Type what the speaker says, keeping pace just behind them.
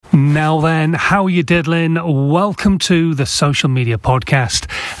Now then, how are you diddling? Welcome to the Social Media Podcast.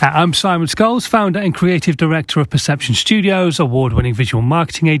 I'm Simon Scholes, founder and creative director of Perception Studios, award-winning visual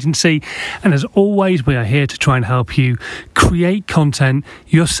marketing agency. And as always, we are here to try and help you create content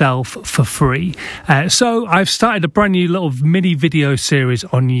yourself for free. So I've started a brand new little mini video series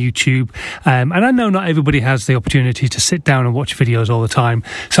on YouTube. And I know not everybody has the opportunity to sit down and watch videos all the time.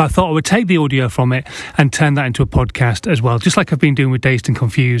 So I thought I would take the audio from it and turn that into a podcast as well, just like I've been doing with Dazed and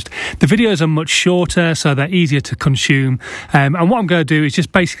Confused. The videos are much shorter, so they're easier to consume. And what I'm going to do is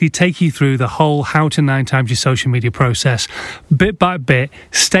just basically take you through the whole how to 9 times your social media process, bit by bit,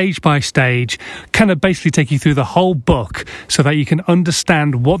 stage by stage, kind of basically take you through the whole book so that you can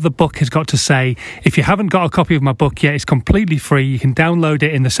understand what the book has got to say. If you haven't got a copy of my book yet, it's completely free. You can download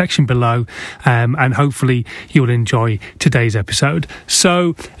it in the section below, and hopefully you'll enjoy today's episode.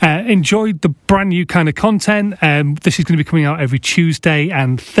 So enjoy the brand new kind of content. This is going to be coming out every Tuesday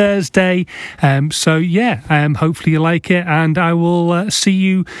and Thursday. Hopefully you like it, and I will see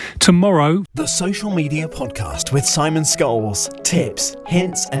you tomorrow. The Social Media Podcast with Simon Scholes. Tips,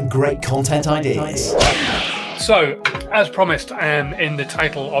 hints, and great content ideas. So, as promised, in the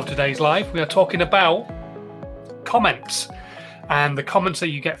title of today's live, we are talking about comments and the comments that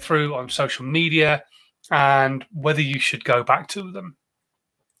you get through on social media and whether you should go back to them.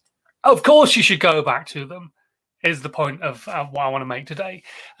 Of course you should go back to them, is the point of what I want to make today.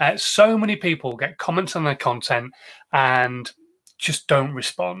 So many people get comments on their content and just don't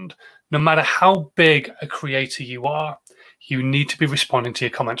respond. No matter how big a creator you are, you need to be responding to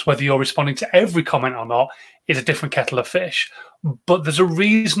your comments. Whether you're responding to every comment or not is a different kettle of fish. But there's a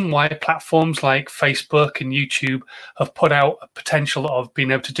reason why platforms like Facebook and YouTube have put out a potential of being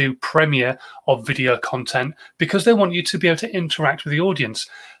able to do premiere of video content, because they want you to be able to interact with the audience.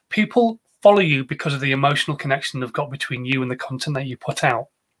 People follow you because of the emotional connection they've got between you and the content that you put out.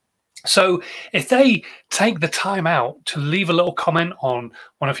 So if they take the time out to leave a little comment on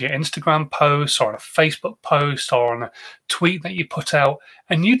one of your Instagram posts or on a Facebook post or on a tweet that you put out,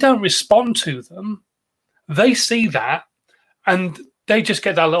 and you don't respond to them, they see that and they just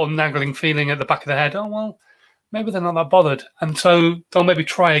get that little nagging feeling at the back of their head, oh, well, maybe they're not that bothered. And so they'll maybe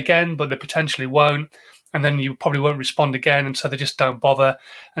try again, but they potentially won't. And then you probably won't respond again, and so they just don't bother.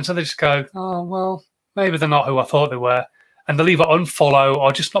 And so they just go, oh, well, maybe they're not who I thought they were. And they'll either unfollow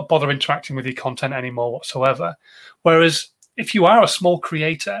or just not bother interacting with your content anymore whatsoever. Whereas if you are a small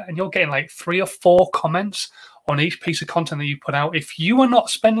creator and you're getting like 3 or 4 comments on each piece of content that you put out, if you are not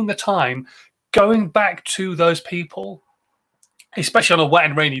spending the time going back to those people, especially on a wet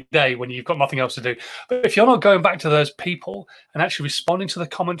and rainy day when you've got nothing else to do, but if you're not going back to those people and actually responding to the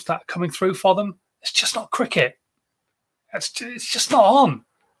comments that are coming through for them, it's just not cricket. It's just not on,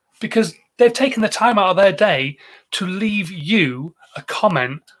 because they've taken the time out of their day to leave you a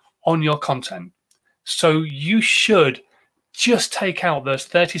comment on your content. So you should just take out those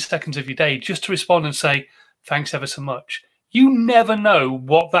 30 seconds of your day just to respond and say, thanks ever so much. You never know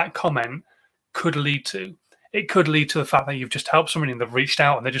what that comment could lead to. It could lead to the fact that you've just helped somebody and they've reached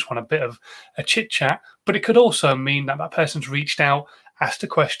out and they just want a bit of a chit chat. But it could also mean that that person's reached out, asked a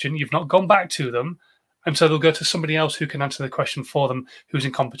question, you've not gone back to them, and so they'll go to somebody else who can answer the question for them who's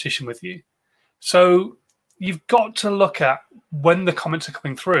in competition with you. So you've got to look at when the comments are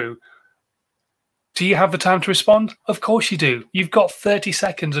coming through. Do you have the time to respond? Of course you do. You've got 30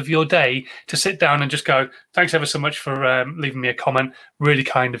 seconds of your day to sit down and just go, thanks ever so much for leaving me a comment, really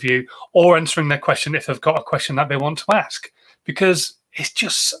kind of you, or answering their question if they've got a question that they want to ask. Because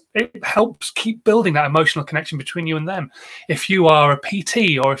it helps keep building that emotional connection between you and them. If you are a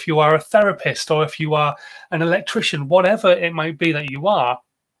PT, or if you are a therapist, or if you are an electrician, whatever it might be that you are,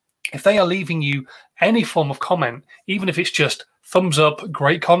 if they are leaving you any form of comment, even if it's just thumbs up,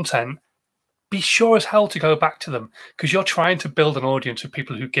 great content, be sure as hell to go back to them, because you're trying to build an audience of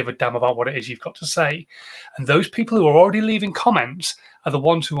people who give a damn about what it is you've got to say. And those people who are already leaving comments are the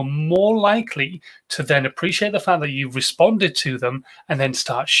ones who are more likely to then appreciate the fact that you've responded to them and then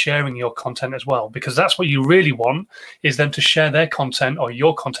start sharing your content as well, because that's what you really want, is them to share their content or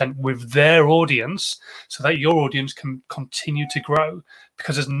your content with their audience so that your audience can continue to grow.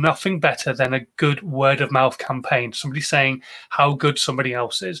 Because there's nothing better than a good word of mouth campaign, somebody saying how good somebody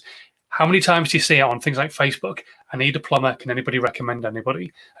else is. How many times do you see it on things like Facebook? I need a plumber. Can anybody recommend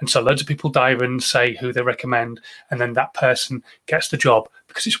anybody? And so loads of people dive in and say who they recommend, and then that person gets the job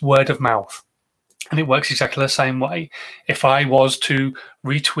because it's word of mouth. And it works exactly the same way. If I was to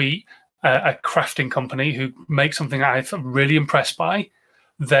retweet a crafting company who makes something that I'm really impressed by,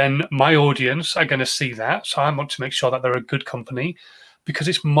 then my audience are going to see that. So I want to make sure that they're a good company, because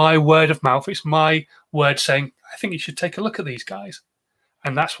it's my word of mouth. It's my word saying, I think you should take a look at these guys.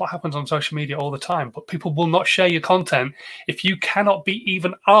 And that's what happens on social media all the time. But people will not share your content if you cannot be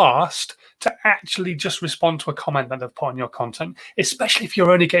even asked to actually just respond to a comment that they've put on your content, especially if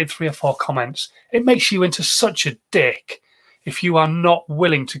you're only getting 3 or 4 comments. It makes you into such a dick if you are not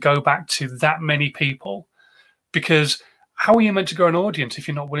willing to go back to that many people. Because how are you meant to grow an audience if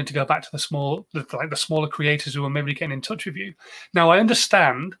you're not willing to go back to the smaller creators who are maybe getting in touch with you? Now, I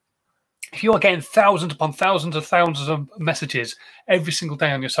understand if you are getting thousands upon thousands of messages every single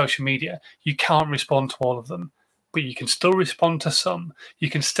day on your social media, you can't respond to all of them, but you can still respond to some. You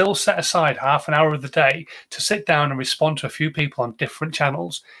can still set aside half an hour of the day to sit down and respond to a few people on different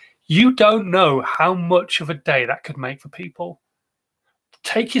channels. You don't know how much of a day that could make for people.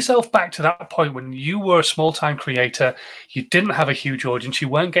 Take yourself back to that point when you were a small-time creator, you didn't have a huge audience, you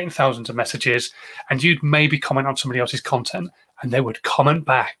weren't getting thousands of messages, and you'd maybe comment on somebody else's content, and they would comment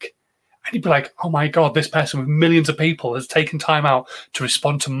back. And you'd be like, oh my God, this person with millions of people has taken time out to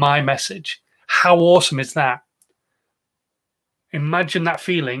respond to my message. How awesome is that? Imagine that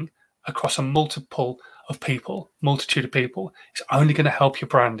feeling across a multitude of people. It's only going to help your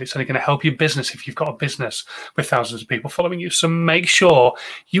brand. It's only going to help your business if you've got a business with thousands of people following you. So make sure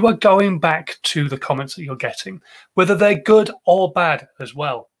you are going back to the comments that you're getting, whether they're good or bad as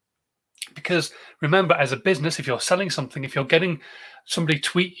well. Because remember, as a business, if you're selling something, if you're getting somebody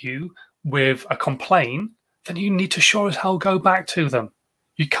tweet you with a complaint, then you need to sure as hell go back to them.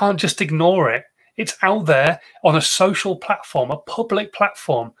 You can't just ignore it. It's out there on a social platform, a public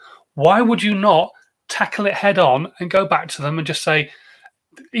platform. Why would you not tackle it head on and go back to them and just say,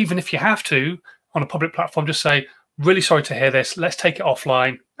 even if you have to, on a public platform, just say, really sorry to hear this. Let's take it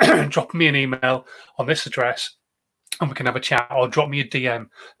offline. Drop me an email on this address and we can have a chat, or drop me a DM,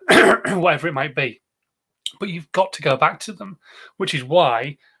 whatever it might be. But you've got to go back to them, which is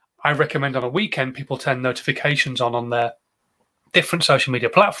why I recommend on a weekend people turn notifications on their different social media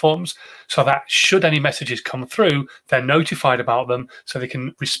platforms, so that should any messages come through, they're notified about them so they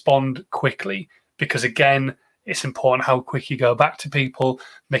can respond quickly. Because again, it's important how quick you go back to people,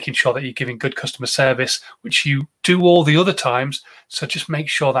 making sure that you're giving good customer service, which you do all the other times. So just make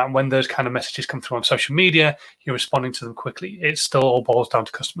sure that when those kind of messages come through on social media, you're responding to them quickly. It still all boils down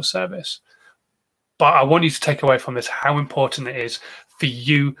to customer service. But I want you to take away from this how important it is for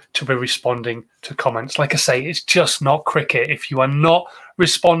you to be responding to comments. Like I say, it's just not cricket. If you are not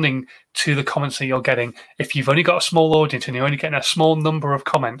responding to the comments that you're getting, if you've only got a small audience and you're only getting a small number of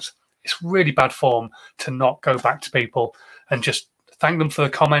comments, it's really bad form to not go back to people and just thank them for the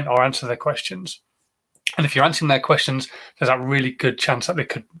comment or answer their questions. And if you're answering their questions, there's a really good chance that they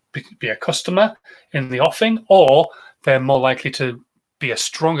could be a customer in the offing, or they're more likely to be a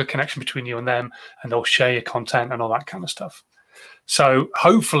stronger connection between you and them, and they'll share your content and all that kind of stuff. So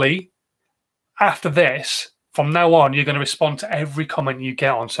hopefully after this, from now on, you're going to respond to every comment you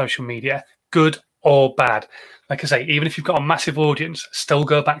get on social media, good or bad. Like I say, even if you've got a massive audience, still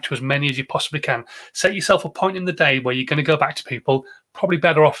go back to as many as you possibly can. Set yourself a point in the day where you're going to go back to people, probably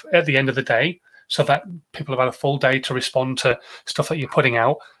better off at the end of the day, so that people have had a full day to respond to stuff that you're putting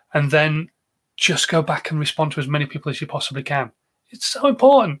out, and then just go back and respond to as many people as you possibly can. It's so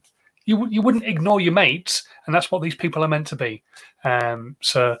important. You wouldn't ignore your mates, and that's what these people are meant to be.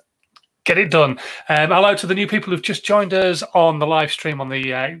 So get it done. Hello to the new people who've just joined us on the live stream on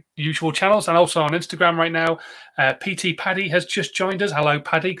the usual channels, and also on Instagram right now. PT Paddy has just joined us. Hello,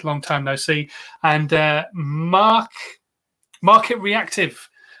 Paddy. Long time no see. And Market Reactive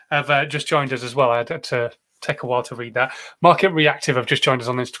have just joined us as well. I had to take a while to read that. Market Reactive have just joined us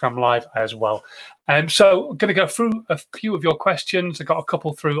on Instagram Live as well. So I'm going to go through a few of your questions. I got a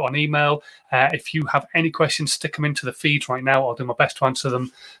couple through on email. If you have any questions, stick them into the feed right now. I'll do my best to answer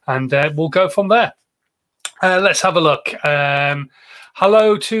them, and we'll go from there. Let's have a look.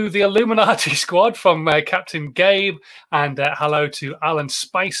 Hello to the Illuminati squad from Captain Gabe, and hello to Alan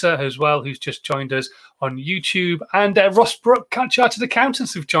Spicer as well, who's just joined us on YouTube, and Ross Brook, Chartered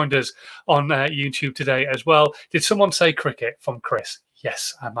Accountants, who've joined us on YouTube today as well. Did someone say cricket from Chris?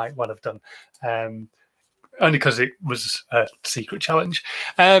 Yes, I might well have done. Only because it was a secret challenge.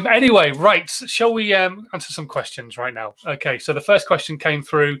 Anyway, right, shall we answer some questions right now? Okay, so the first question came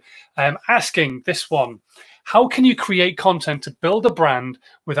through asking this one. How can you create content to build a brand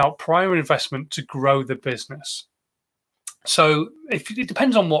without prior investment to grow the business? So it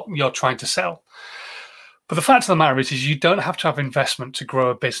depends on what you're trying to sell. But the fact of the matter is you don't have to have investment to grow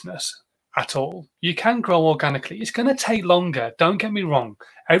a business at all. You can grow organically. It's going to take longer. Don't get me wrong.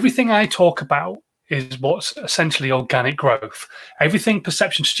 Everything I talk about is what's essentially organic growth. Everything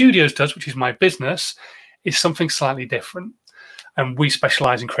Perception Studios does, which is my business, is something slightly different. and we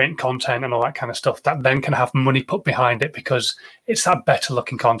specialize in creating content and all that kind of stuff that then can have money put behind it because it's that better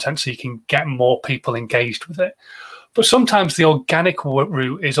looking content, so you can get more people engaged with it. But sometimes the organic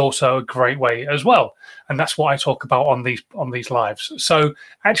route is also a great way as well, and that's what I talk about on these lives. So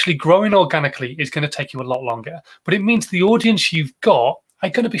actually growing organically is going to take you a lot longer, but it means the audience you've got are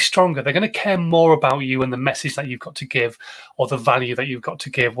going to be stronger. They're going to care more about you and the message that you've got to give, or the value that you've got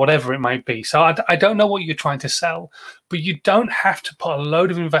to give, whatever it might be. So I don't know what you're trying to sell, but you don't have to put a load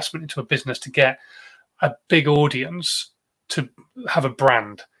of investment into a business to get a big audience to have a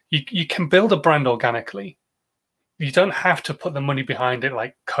brand. You can build a brand organically. You don't have to put the money behind it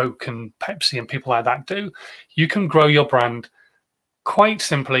like Coke and Pepsi and people like that do. You can grow your brand quite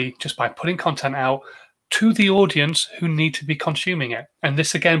simply just by putting content out to the audience who need to be consuming it. And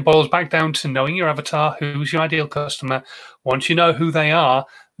this again boils back down to knowing your avatar, who's your ideal customer. Once you know who they are,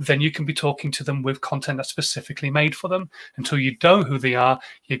 then you can be talking to them with content that's specifically made for them. Until you know who they are,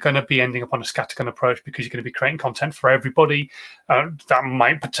 you're going to be ending up on a scattergun approach because you're going to be creating content for everybody that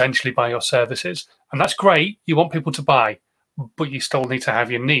might potentially buy your services. And that's great. You want people to buy, but you still need to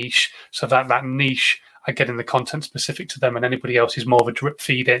have your niche so that niche are getting the content specific to them and anybody else is more of a drip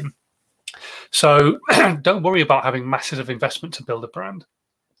feed in. So don't worry about having masses of investment to build a brand.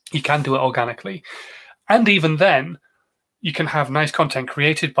 You can do it organically. And even then, you can have nice content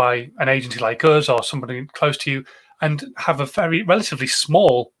created by an agency like us or somebody close to you and have a very relatively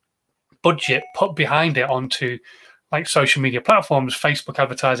small budget put behind it onto like social media platforms, Facebook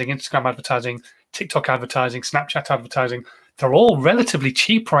advertising, Instagram advertising, TikTok advertising, Snapchat advertising. They're all relatively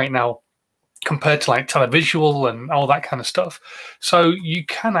cheap right now compared to like televisual and all that kind of stuff. So you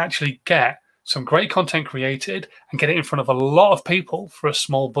can actually get some great content created and get it in front of a lot of people for a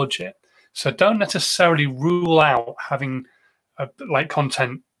small budget. So don't necessarily rule out having like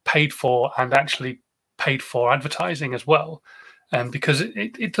content paid for and actually paid for advertising as well. Because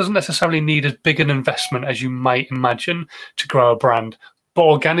it doesn't necessarily need as big an investment as you might imagine to grow a brand. But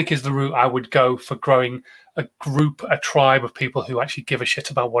organic is the route I would go for growing a group, a tribe of people who actually give a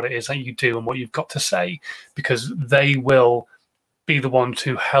shit about what it is that you do and what you've got to say, because they will be the one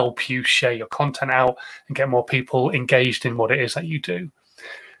to help you share your content out and get more people engaged in what it is that you do.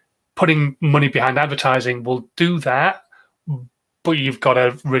 Putting money behind advertising will do that, but you've got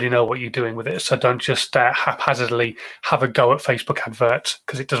to really know what you're doing with it. So don't just haphazardly have a go at Facebook adverts,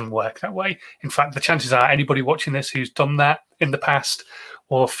 because it doesn't work that way. In fact, the chances are anybody watching this who's done that in the past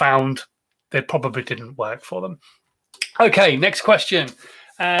or found they probably didn't work for them. Okay, next question.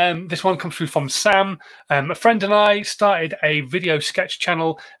 This one comes through from Sam. A friend and I started a video sketch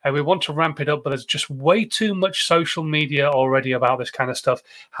channel and we want to ramp it up, but there's just way too much social media already about this kind of stuff.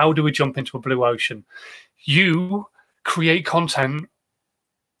 How do we jump into a blue ocean? You create content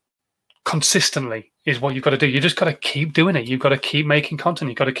consistently is what you've got to do. You just got to keep doing it. You've got to keep making content.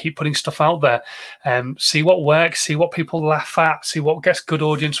 You've got to keep putting stuff out there. See what works, see what people laugh at, see what gets good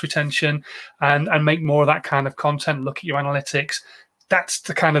audience retention, and make more of that kind of content. Look at your analytics. That's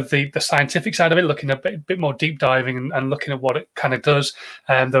the kind of the scientific side of it, looking a bit more deep diving and looking at what it kind of does.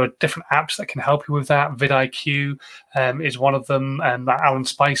 There are different apps that can help you with that. vidIQ is one of them. That Alan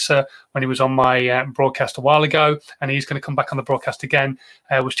Spicer, when he was on my broadcast a while ago, and he's going to come back on the broadcast again,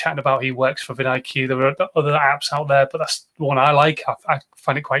 was chatting about he works for vidIQ. There are other apps out there, but that's the one I like. I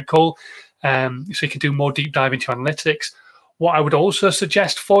find it quite cool. So you can do more deep dive into analytics. What I would also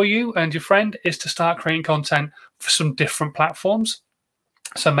suggest for you and your friend is to start creating content for some different platforms.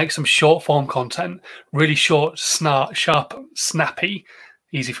 So make some short form content, really short, sharp, snappy,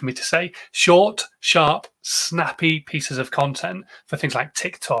 easy for me to say, short, sharp, snappy pieces of content for things like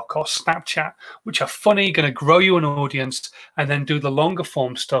TikTok or Snapchat, which are funny, going to grow you an audience, and then do the longer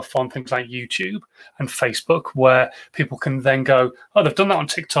form stuff on things like YouTube and Facebook, where people can then go, oh, they've done that on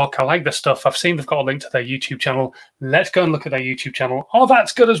TikTok. I like this stuff. I've seen they've got a link to their YouTube channel. Let's go and look at their YouTube channel. Oh,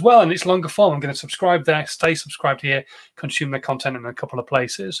 that's good as well. And it's longer form. I'm going to subscribe there, stay subscribed here, consume their content in a couple of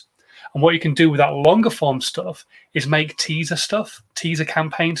places. And what you can do with that longer form stuff is make teaser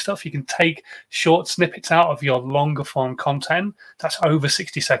campaign stuff. You can take short snippets out of your longer form content that's over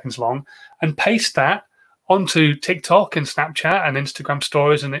 60 seconds long and paste that onto TikTok and Snapchat and Instagram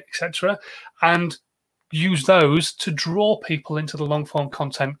stories and etc. and use those to draw people into the long form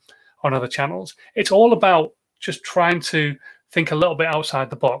content on other channels. It's all about just trying to think a little bit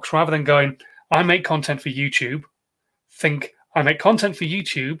outside the box rather than going, I make content for YouTube. Think, I make content for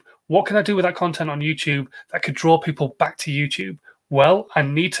YouTube. What can I do with that content on YouTube that could draw people back to YouTube? Well, I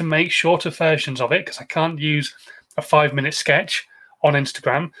need to make shorter versions of it because I can't use a 5-minute sketch on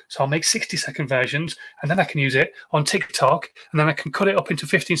Instagram. So I'll make 60-second versions, and then I can use it on TikTok, and then I can cut it up into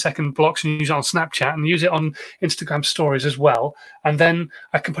 15-second blocks and use it on Snapchat and use it on Instagram stories as well. And then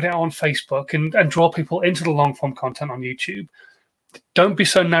I can put it on Facebook and draw people into the long form content on YouTube. Don't be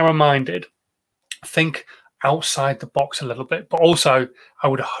so narrow-minded. Think outside the box a little bit, but also I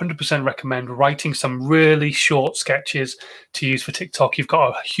would 100% recommend writing some really short sketches to use for TikTok. You've got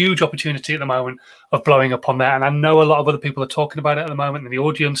a huge opportunity at the moment of blowing up on there, and I know a lot of other people are talking about it at the moment, and the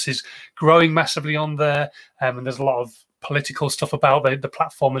audience is growing massively on there, and there's a lot of political stuff about the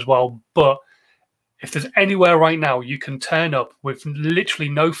platform as well. But if there's anywhere right now you can turn up with literally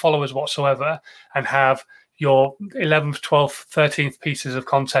no followers whatsoever and have your 11th, 12th, 13th pieces of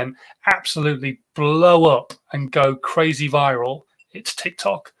content absolutely blow up and go crazy viral, it's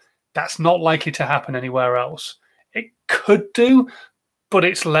TikTok. That's not likely to happen anywhere else. It could do, but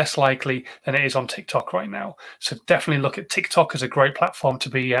it's less likely than it is on TikTok right now. So definitely look at TikTok as a great platform to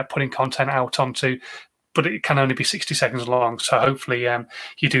be putting content out onto, but it can only be 60 seconds long. So hopefully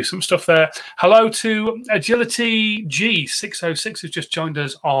you do some stuff there. Hello to Agility G606 who's just joined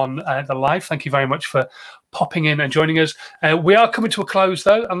us on the live. Thank you very much for popping in and joining us. We are coming to a close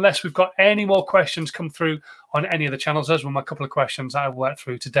though, unless we've got any more questions come through on any of the channels. Those were my couple of questions that I've worked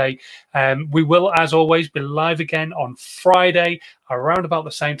through today. We will, as always, be live again on Friday around about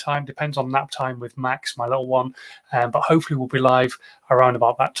the same time. Depends on nap time with Max, my little one. But hopefully we'll be live around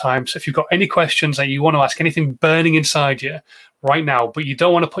about that time. So if you've got any questions that you want to ask, anything burning inside you right now, but you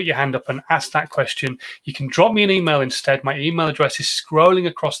don't want to put your hand up and ask that question, you can drop me an email instead. My email address is scrolling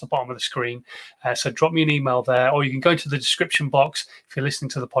across the bottom of the screen. So drop me an email there, or you can go into the description box if you're listening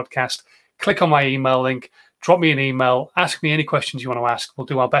to the podcast, click on my email link, drop me an email, ask me any questions you want to ask. We'll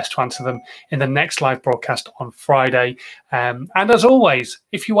do our best to answer them in the next live broadcast on Friday. And as always,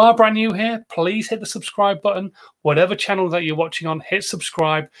 if you are brand new here, please hit the subscribe button. Whatever channel that you're watching on, hit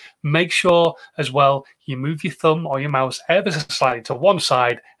subscribe. Make sure as well you move your thumb or your mouse ever so slightly to one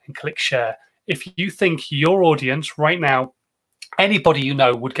side and click share. If you think your audience right now, anybody you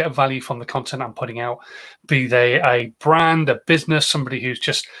know would get value from the content I'm putting out, be they a brand, a business, somebody who's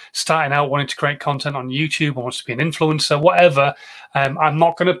just starting out wanting to create content on YouTube or wants to be an influencer, whatever, I'm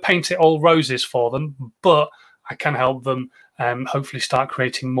not going to paint it all roses for them, but I can help them hopefully start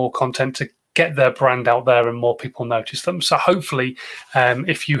creating more content to get their brand out there and more people notice them. So hopefully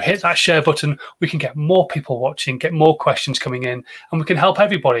if you hit that share button, we can get more people watching, get more questions coming in, and we can help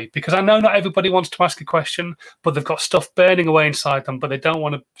everybody, because I know not everybody wants to ask a question, but they've got stuff burning away inside them, but they don't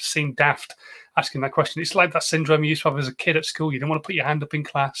want to seem daft asking that question. It's like that syndrome you used to have as a kid at school. You don't want to put your hand up in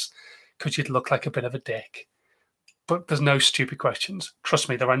class because you'd look like a bit of a dick. But there's no stupid questions. Trust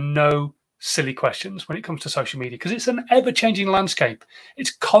me, there are no silly questions when it comes to social media, because it's an ever-changing landscape.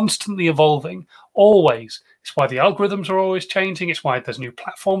 It's constantly evolving, always. It's why the algorithms are always changing. It's why there's new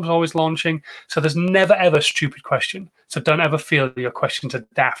platforms always launching. So there's never, ever a stupid question. So don't ever feel that your questions are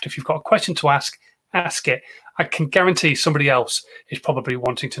daft. If you've got a question to ask it. I can guarantee somebody else is probably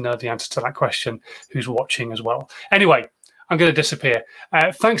wanting to know the answer to that question who's watching as well. Anyway, I'm going to disappear.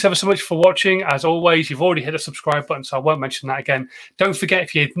 Thanks ever so much for watching. As always, you've already hit the subscribe button, so I won't mention that again. Don't forget,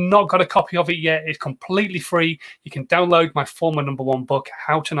 if you've not got a copy of it yet, it's completely free. You can download my former #1 book,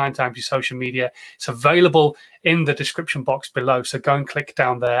 How to 9 Times Your Social Media. It's available in the description box below, so go and click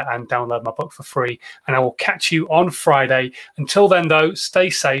down there and download my book for free. And I will catch you on Friday. Until then, though, stay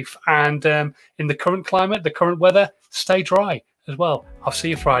safe. And in the current climate, the current weather, stay dry as well. I'll see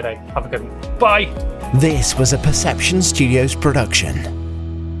you Friday. Have a good one. Bye. This was a Perception Studios production.